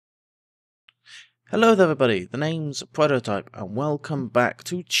Hello there everybody, the name's Prototype and welcome back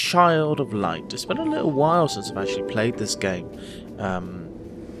to Child of Light. It's been a little while since I've actually played this game. I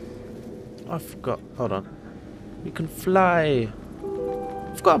forgot, hold on. We can fly.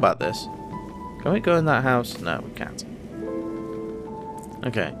 I forgot about this. Can we go in that house? No, we can't.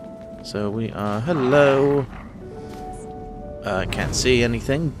 Okay, so we are, hello. Can't see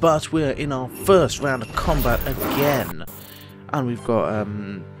anything, but we're in our first round of combat again. And we've got,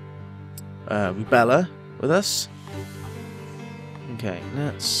 Rubella with us. Okay,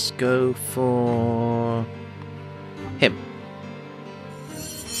 let's go for him.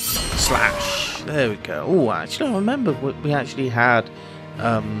 Slash. There we go. Oh, actually, I remember we actually had.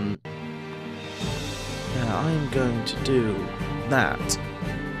 Yeah, I'm going to do that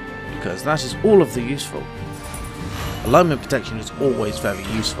because that is all of the useful. Alignment protection is always very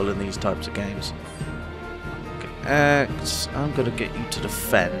useful in these types of games. Okay, X. I'm going to get you to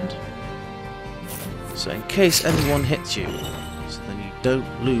defend. So in case anyone hits you, so then you don't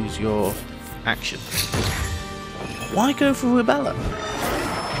lose your action. Why go for Rubella?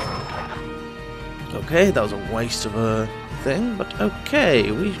 Okay, that was a waste of a thing, but okay,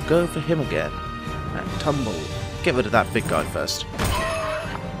 we go for him again. And tumble. Get rid of that big guy first.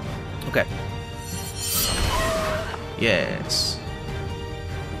 Okay. Yes.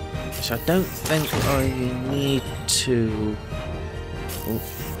 Which I don't think I need to...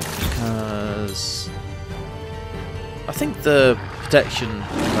 because... I think the protection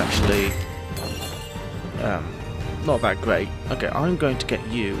is actually not that great. Okay, I'm going to get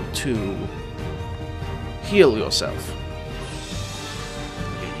you to heal yourself.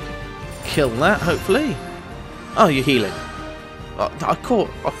 Kill that, hopefully. Oh, you're healing. Of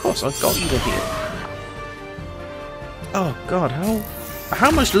course, I've got you to heal. Oh God, how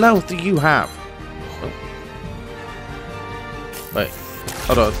much health do you have? Oh. Wait,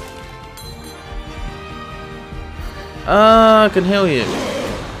 hold on. I can heal you.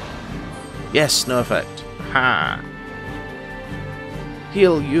 Yes, no effect. Ha.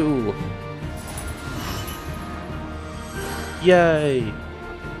 Heal you. Yay.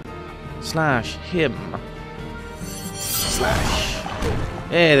 Slash him. Slash.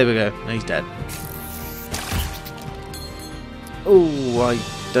 Yeah, there we go. Now he's dead. Oh, I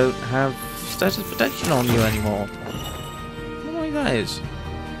don't have status protection on you anymore. I don't know what that is.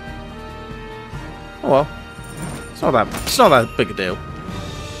 Oh well. It's not that big a deal.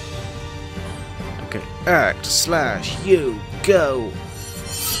 Okay, act slash you go.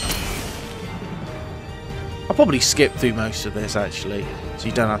 I'll probably skip through most of this actually, so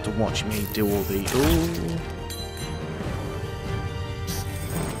you don't have to watch me do all the. Ooh.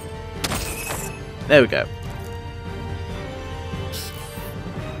 There we go.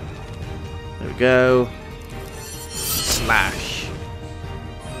 There we go. Slash.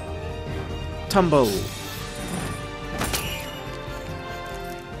 Tumble.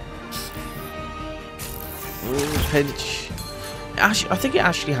 Ooh, pinch. Actually, I think it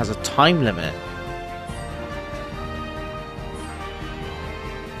actually has a time limit.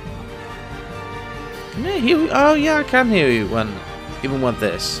 Can I hear you? Oh yeah, I can hear you even when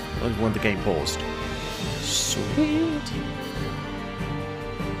the game paused. Sweet.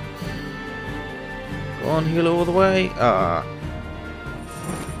 Go on, heal all the way. Ah.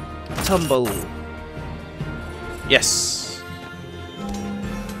 Tumble. Yes.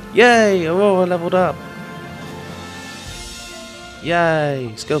 Yay! Aurora leveled up.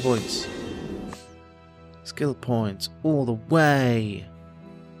 Yay! Skill points. Skill points all the way.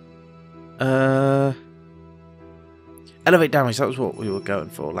 Elevate damage, that was what we were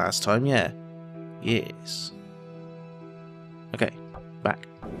going for last time, yeah. Yes. Okay, back.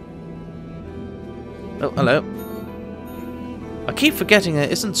 Oh, hello. I keep forgetting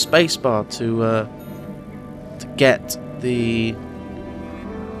it isn't spacebar to get the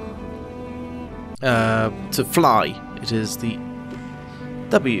to fly. It is the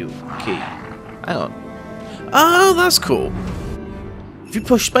W key. Hang on. Oh, that's cool. If you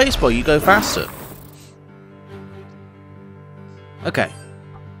push spacebar, you go faster. Okay.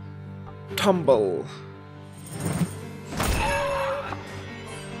 Tumble.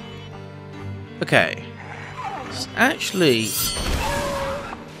 Okay. It's actually...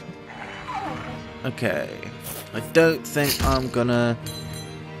 okay. I don't think I'm gonna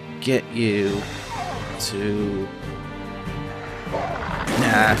get you to...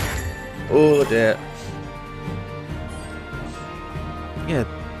 nah. Oh dear. Yeah,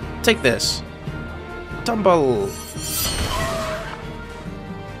 take this. Tumble.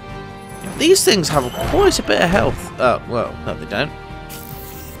 These things have quite a bit of health. Oh, well, no they don't.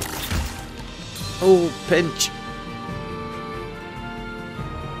 Oh, pinch.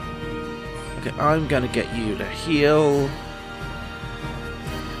 Okay, I'm gonna get you to heal.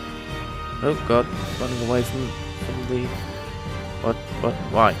 Oh god, running away from the... What?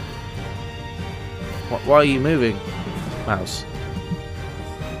 Why? Why are you moving, mouse?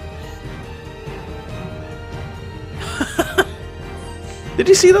 Did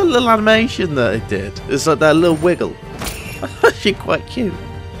you see that little animation that it did? It's like that little wiggle. Actually quite cute.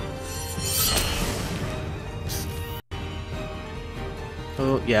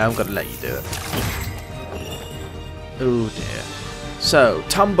 Oh yeah, I'm gonna let you do it. Oh dear. So,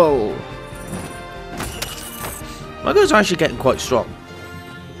 tumble! My guys are actually getting quite strong.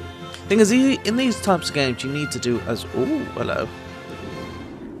 Thing is, in these types of games, you need to do as... Oh, hello.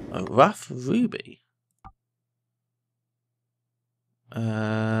 A rough ruby.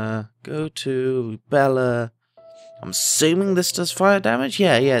 Go to Rubella. I'm assuming this does fire damage?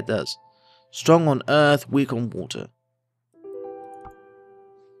 Yeah, it does. Strong on earth, weak on water.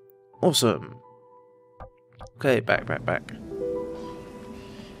 Awesome. Okay, back.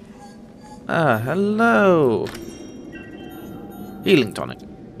 Ah, hello. Healing tonic.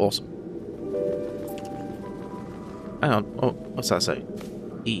 Awesome. Hang on. Oh, what's that say?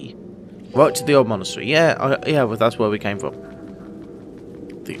 E. Right to the old monastery. Yeah, well, that's where we came from.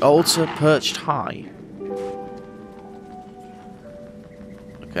 The altar perched high.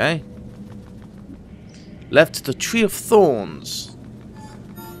 Okay. Left to the Tree of Thorns.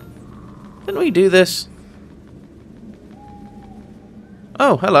 Didn't we do this?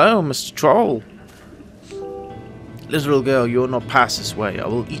 Oh, hello, Mr. Troll. Little girl, you will not pass this way. I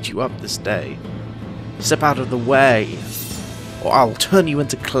will eat you up this day. Step out of the way, or I'll turn you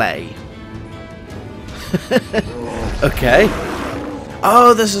into clay. Okay.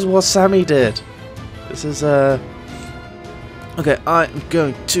 Oh, this is what Sammy did. This is, okay, I'm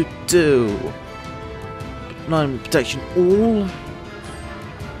going to do... 9 protection all.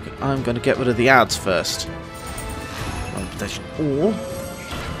 Okay, I'm going to get rid of the ads first. 9 protection all.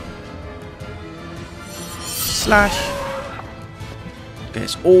 Slash. Okay,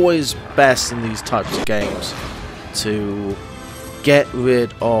 it's always best in these types of games to get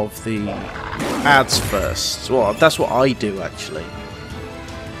rid of the ads first. Well, that's what I do actually.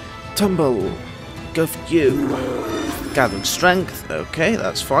 Tumble. Go for you. Gathering strength. Okay,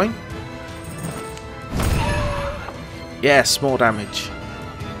 that's fine. Yes, more damage.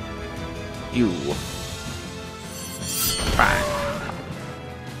 You. Bang.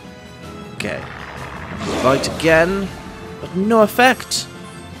 Okay. Right again. But no effect.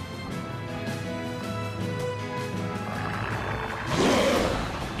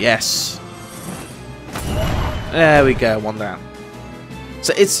 Yes. There we go, one down.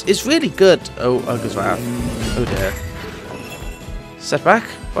 So it's really good. Oh, Ogre's right out. Oh dear. Step back.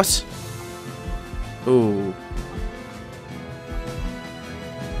 What? Ooh.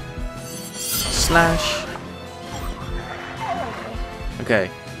 Slash.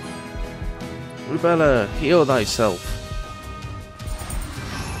 Okay. Rubella, heal thyself.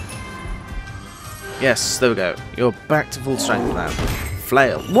 Yes, there we go. You're back to full strength now.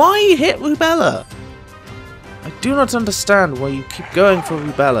 Flail. Why hit Rubella? I do not understand why you keep going for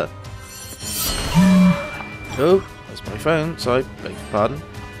Rubella. Oh, that's my phone, so I beg your pardon.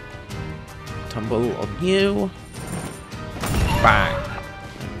 Tumble on you. Bang.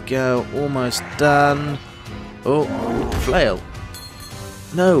 There we go, almost done. Oh, flail.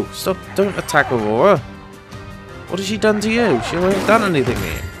 No, stop, don't attack Aurora. What has she done to you? She hasn't done anything to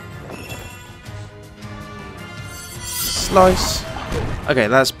you. Slice. Okay,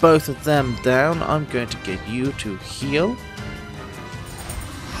 that's both of them down. I'm going to get you to heal.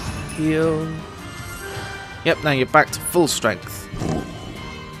 Heal. Yep, now you're back to full strength.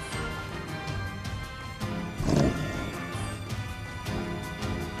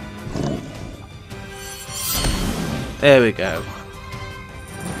 There we go.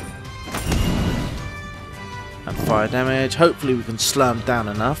 And fire damage. Hopefully we can slow him down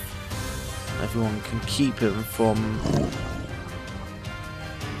enough. Everyone can keep him from...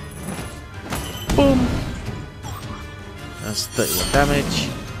 Boom! That's 31 damage.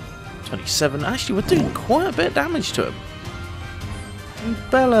 27. Actually, we're doing quite a bit of damage to him.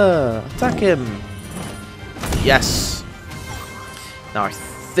 Bella, attack him! Yes! Now I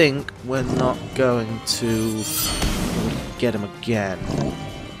think we're not going to get him again.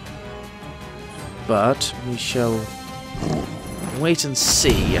 But we shall wait and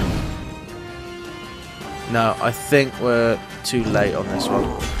see. No, I think we're too late on this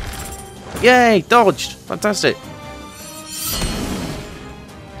one. Yay! Dodged! Fantastic!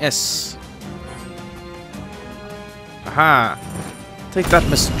 Yes! Aha! Take that,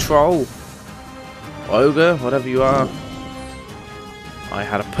 Mr. Troll! Ogre, whatever you are. I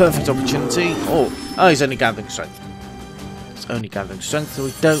had a perfect opportunity. Oh, he's only gathering strength. It's only gathering strength, so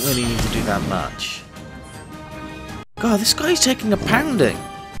we don't really need to do that much. God, this guy's taking a pounding.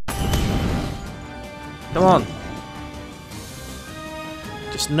 Come on.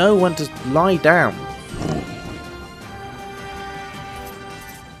 Just know when to lie down.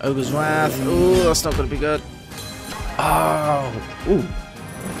 Ogre's Wrath. Oh, that's not going to be good. Oh. Ooh.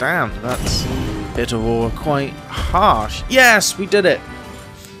 Damn, that's hit Aurora quite harsh. Yes, we did it.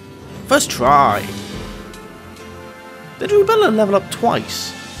 First try. Did Rubella level up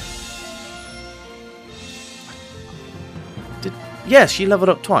twice? Yes, she leveled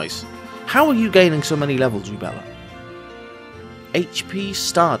up twice. How are you gaining so many levels, Rubella? HP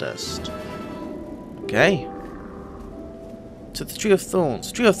Stardust. Okay. To the Tree of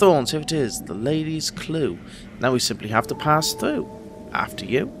Thorns. Tree of Thorns, here it is. The Lady's Clue. Now we simply have to pass through. After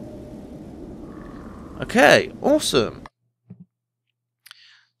you. Okay, awesome.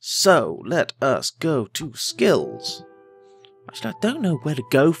 So, let us go to skills. Actually, I don't know where to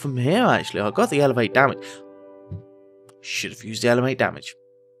go from here, actually. I got the elevate damage. Should have used the elevate damage.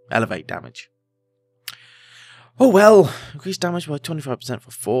 Elevate damage. Oh well. Increase damage by 25%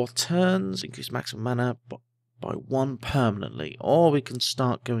 for 4 turns. Increase maximum mana by 1 permanently. Or we can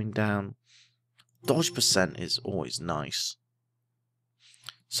start going down. Dodge percent is always nice.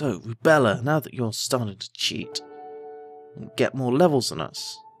 So, Rubella, now that you're starting to cheat and get more levels than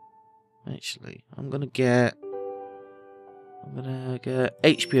us. Actually, I'm gonna get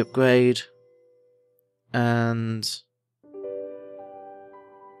HP upgrade and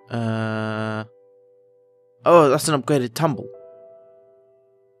oh, that's an upgraded tumble.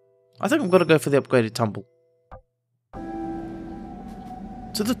 I think I'm gonna go for the upgraded tumble.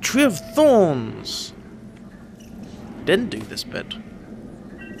 To the Tree of Thorns. Didn't do this bit.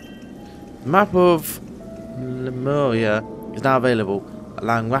 Map of Lemuria is now available,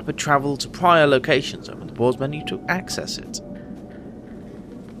 allowing rapid travel to prior locations. Open the pause menu to access it.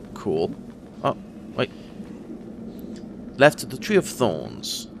 Cool. Oh, wait. Left to the Tree of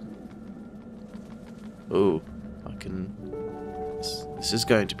Thorns. Oh, I can... This is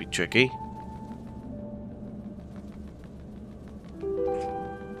going to be tricky.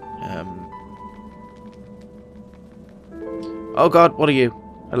 Oh god, what are you?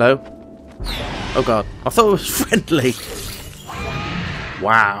 Hello? Oh god, I thought it was friendly.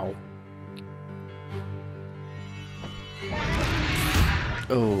 Wow.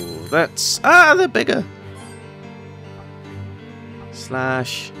 Oh, that's... they're bigger.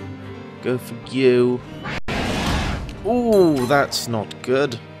 Slash. Go for you. Ooh, that's not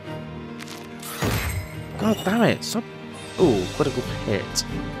good. God damn it. Stop. Ooh, critical hit.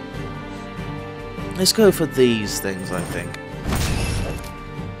 Let's go for these things, I think.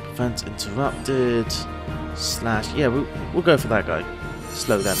 Prevent interrupted. Slash. Yeah, we'll go for that guy.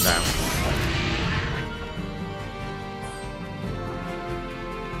 Slow them down.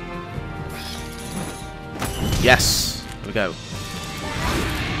 Yes! There we go.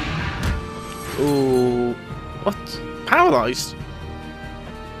 Ooh. What? Paralyzed?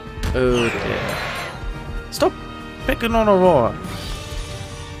 Oh dear. Stop picking on Aurora.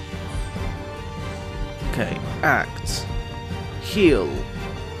 Okay. Act. Heal.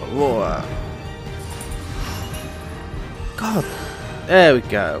 Aurora. God. There we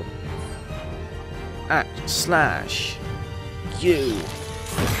go. Act. Slash. You.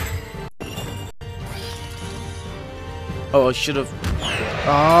 Oh, I should have...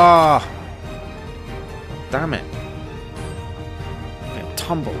 Ah! Damn it. Okay,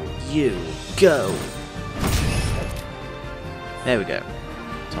 tumble. You. Go. There we go.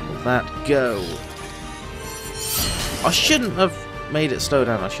 Tumble that. Go. I shouldn't have made it slow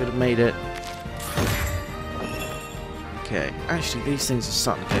down. I should have made it... Okay. Actually, these things are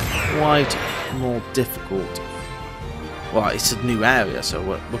starting to get quite more difficult. Well, it's a new area, so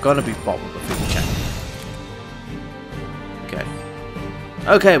we're going to be bottom of the food chain.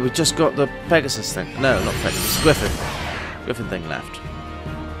 Okay, we've just got the Pegasus thing. No, not Pegasus. Griffin. Griffin thing left.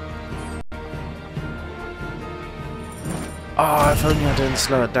 Oh, if only I didn't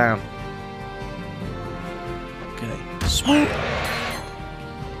slow it down. Okay. Swoop.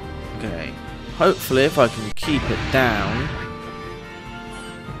 Okay. Hopefully, if I can keep it down,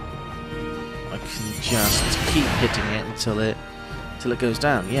 I can just keep hitting it until it goes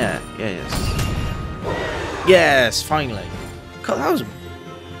down. Yeah. Yes. Yes, finally. God, that was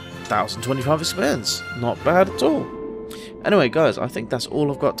 1,025 experience. Not bad at all. Anyway, guys, I think that's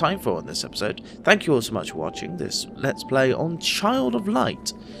all I've got time for in this episode. Thank you all so much for watching this Let's Play on Child of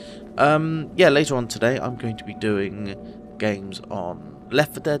Light. Yeah, later on today, I'm going to be doing games on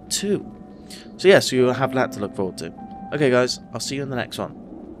Left 4 Dead 2. So yeah, so you'll have that to look forward to. Okay, guys, I'll see you in the next one.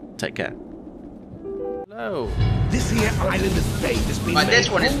 Take care. Hello. This here island of fate has been But made this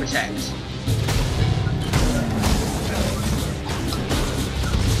one is home. protect.